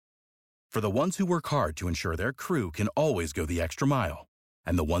For the ones who work hard to ensure their crew can always go the extra mile,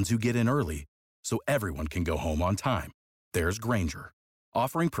 and the ones who get in early so everyone can go home on time, there's Grainger,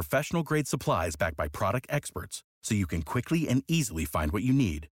 offering professional-grade supplies backed by product experts so you can quickly and easily find what you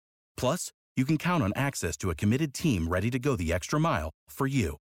need. Plus, you can count on access to a committed team ready to go the extra mile for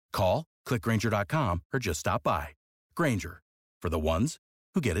you. Call, click Grainger.com, or just stop by. Grainger, for the ones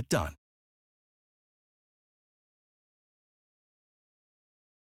who get it done.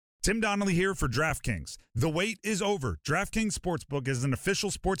 Tim Donnelly here for DraftKings. The wait is over. DraftKings Sportsbook is an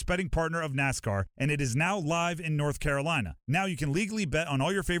official sports betting partner of NASCAR, and it is now live in North Carolina. Now you can legally bet on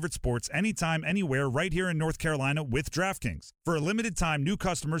all your favorite sports anytime, anywhere, right here in North Carolina with DraftKings. For a limited time, new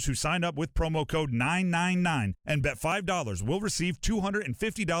customers who sign up with promo code 999 and bet $5 will receive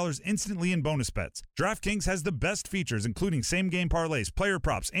 $250 instantly in bonus bets. DraftKings has the best features, including same-game parlays, player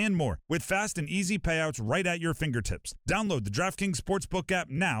props, and more, with fast and easy payouts right at your fingertips. Download the DraftKings Sportsbook app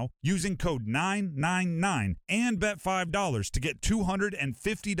now using code 999 and bet $5 to get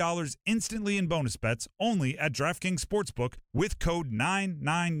 $250 instantly in bonus bets only at DraftKings Sportsbook with code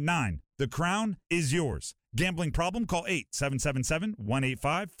 999. The crown is yours. Gambling problem? Call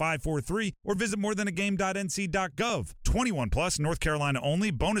 877-185-543 or visit morethanagame.nc.gov. 21 plus, North Carolina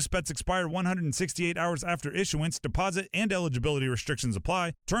only. Bonus bets expire 168 hours after issuance. Deposit and eligibility restrictions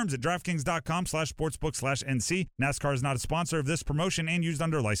apply. Terms at DraftKings.com/sportsbook/NC. NASCAR is not a sponsor of this promotion and used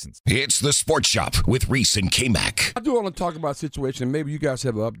under license. It's the Sports Shop with Reese and K-Mac. I do want to talk about a situation. Maybe you guys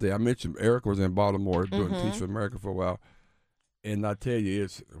have an update. I mentioned Erica was in Baltimore doing Teach for America for a while. And I tell you,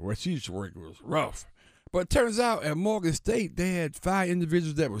 where she used to work was rough. But it turns out at Morgan State, they had 5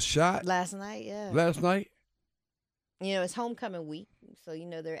 individuals that were shot. Last night, yeah. Last night? You know, it's homecoming week, so you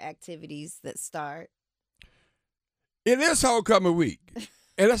know there are activities that start. It is homecoming week.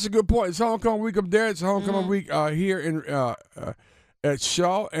 And that's a good point. It's homecoming week up there. It's homecoming week here in at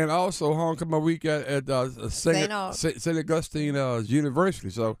Shaw, and also homecoming week at St. Augustine University.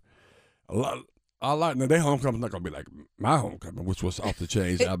 So I like now. Their homecoming's not gonna be like my homecoming, which was off the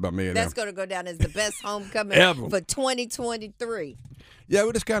chain. That's gonna go down as the best homecoming ever for 2023. Yeah,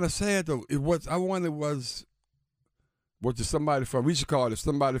 it was kind of sad though. It was. I wonder was it somebody from? We should call it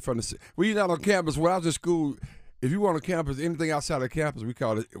somebody from the city. Well, you're not on campus. When I was in school, if you were on campus, anything outside of campus, we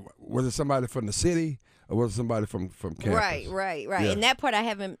called it. Was it somebody from the city or was it somebody from campus? Right. Yeah. And that part I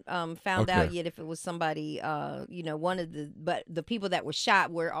haven't found out yet. If it was somebody, one of the people that were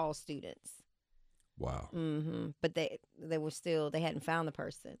shot were all students. Wow. But they hadn't found the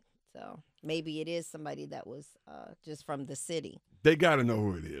person. So maybe it is somebody that was just from the city. They got to know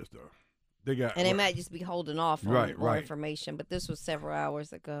who it is, though. They might just be holding off on more information. But this was several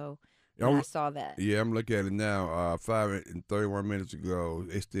hours ago. I saw that. Yeah, I'm looking at it now. 5 and 31 minutes ago,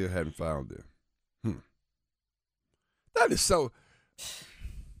 they still hadn't found it. That is so.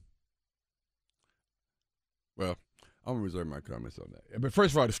 Well, I'm gonna reserve my comments on that. But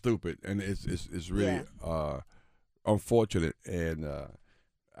first of all, it's stupid, and it's really unfortunate, and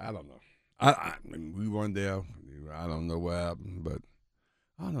I don't know. I mean, we weren't there. I don't know what happened, but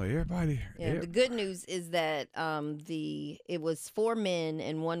I don't know. Everybody. Yeah. The good news is that it was 4 men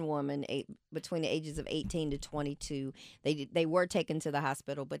and 1 woman between the ages of 18 to 22. They were taken to the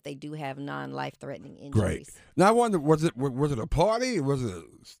hospital, but they do have non-life-threatening injuries. Great. Now I wonder, was it a party? Was it a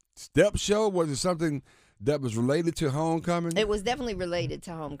step show? Was it something that was related to homecoming? It was definitely related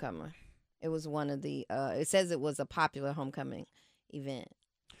to homecoming. It was one of the. It says it was a popular homecoming event.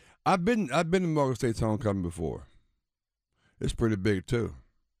 I've been to Morgan State's homecoming before. It's pretty big too.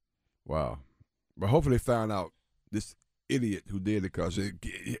 Wow. But hopefully they found out this idiot who did it, because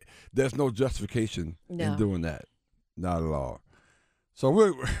there's no justification in doing that. Not at all. So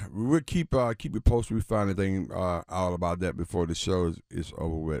we'll keep you posted. We find anything out about that before the show is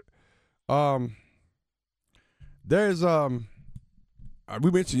over with. There's we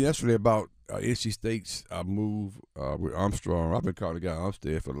mentioned yesterday about NC State's move with Armstrong. I've been calling the guy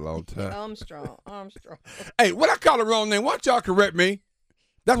Armstead for a long time. Armstrong. Hey, what I call the wrong name? Why don't y'all correct me?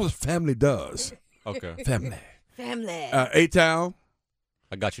 That's what family does. Okay. Family. I A-Town.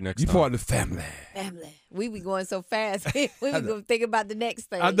 got you next You time. part of the family. We be going so fast. we be going to think about the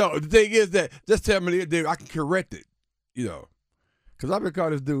next thing. I know. The thing is that just tell me, dude, I can correct it. Because I've been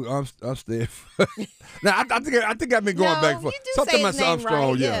calling this dude Armstead. Now, I think I've been going back and forth. You do say his name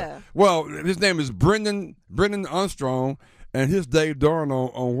Armstrong, right, yeah. Well, his name is Brennan Armstrong, and his Dave Doeren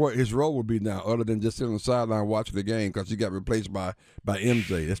on what his role will be now, other than just sitting on the sideline watching the game, because he got replaced by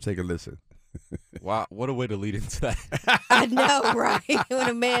MJ. Let's take a listen. Wow, what a way to lead into that. I know, right? When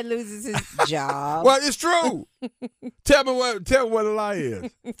a man loses his job. Well, it's true. Tell me what the lie is.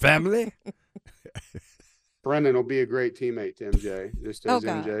 Family. Brennan will be a great teammate to MJ, just as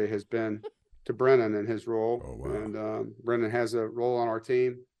MJ has been to Brennan in his role. Oh, wow. And Brennan has a role on our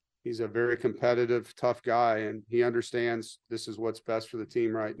team. He's a very competitive, tough guy, and he understands this is what's best for the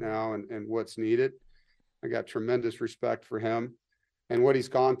team right now and what's needed. I got tremendous respect for him and what he's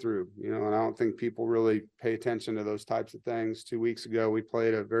gone through, and I don't think people really pay attention to those types of things. 2 weeks ago, we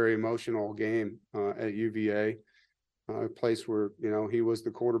played a very emotional game at UVA, a place where, he was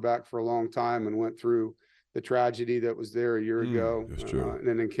the quarterback for a long time and went through the tragedy that was there a year ago. That's true.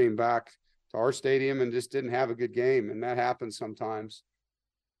 And then came back to our stadium and just didn't have a good game. And that happens sometimes.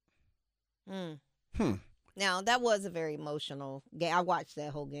 Now, that was a very emotional game. I watched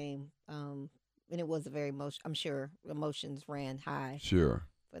that whole game, and it was a very emotional. I'm sure emotions ran high. Sure.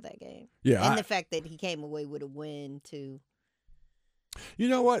 For that game. Yeah. And the fact that he came away with a win, too. You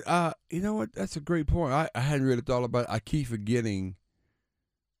know what? That's a great point. I hadn't really thought about it. I keep forgetting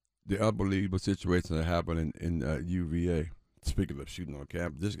the unbelievable situation that happened in UVA. Speaking of shooting on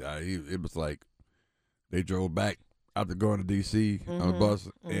campus, this guy, it was like they drove back after going to D.C. on a bus,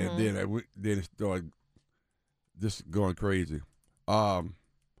 and then it started just going crazy. That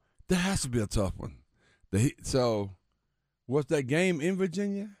has to be a tough one. So, what's that game in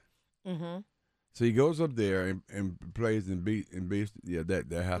Virginia? Mm-hmm. So he goes up there and plays and beats. Yeah,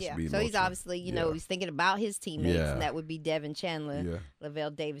 that has to be. So he's obviously, he's thinking about his teammates, and that would be Devin Chandler, Lavelle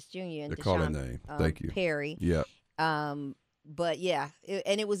Davis Jr., and Deshaun name. Thank you. Perry. Yeah. But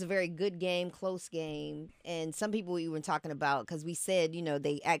and it was a very good game, close game, and some people we were talking about because we said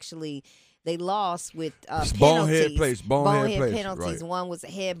they lost with penalties, bonehead penalties. Right. One was a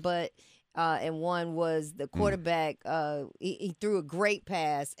headbutt, and one was the quarterback. He threw a great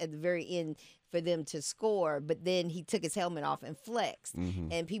pass at the very end for them to score, but then he took his helmet off and flexed,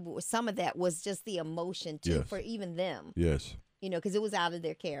 and some of that was just the emotion too for even them. Yes, because it was out of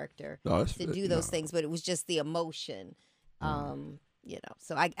their character to do those things, but it was just the emotion.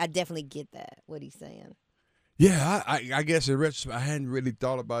 So I definitely get that, what he's saying. Yeah, I guess in retrospect, I hadn't really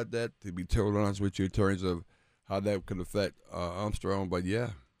thought about that, to be totally honest with you, in terms of how that could affect Armstrong. But yeah,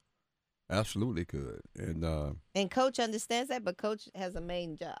 absolutely could. And Coach understands that, but Coach has a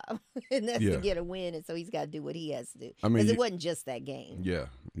main job, and that's to get a win, and so he's got to do what he has to do. Because it wasn't just that game.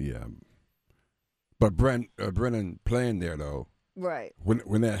 Yeah. But Brennan playing there, though. Right.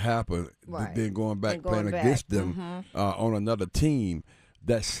 When that happened, then going back playing against them on another team,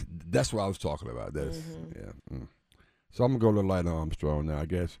 that's what I was talking about. That's So I'm gonna go a little light on Armstrong now, I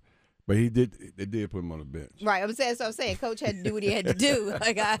guess. But they did put him on the bench. Right. I'm saying Coach had to do what he had to do.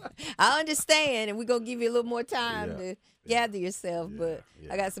 Like I understand, and we're gonna give you a little more time to gather yourself. But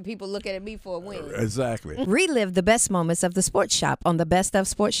I got some people looking at me for a win. Exactly. Relive the best moments of the Sports Shop on the Best of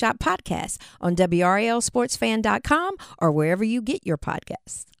Sports Shop podcast on WRLSportsFan.com or wherever you get your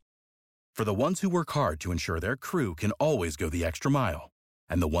podcasts. For the ones who work hard to ensure their crew can always go the extra mile,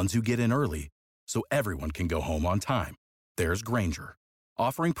 and the ones who get in early so everyone can go home on time, there's Grainger,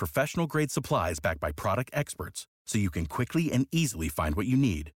 offering professional-grade supplies backed by product experts so you can quickly and easily find what you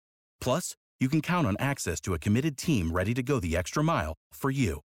need. Plus, you can count on access to a committed team ready to go the extra mile for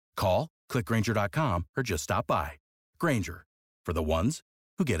you. Call, click Grainger.com, or just stop by. Grainger, for the ones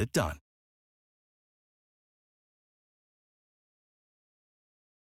who get it done.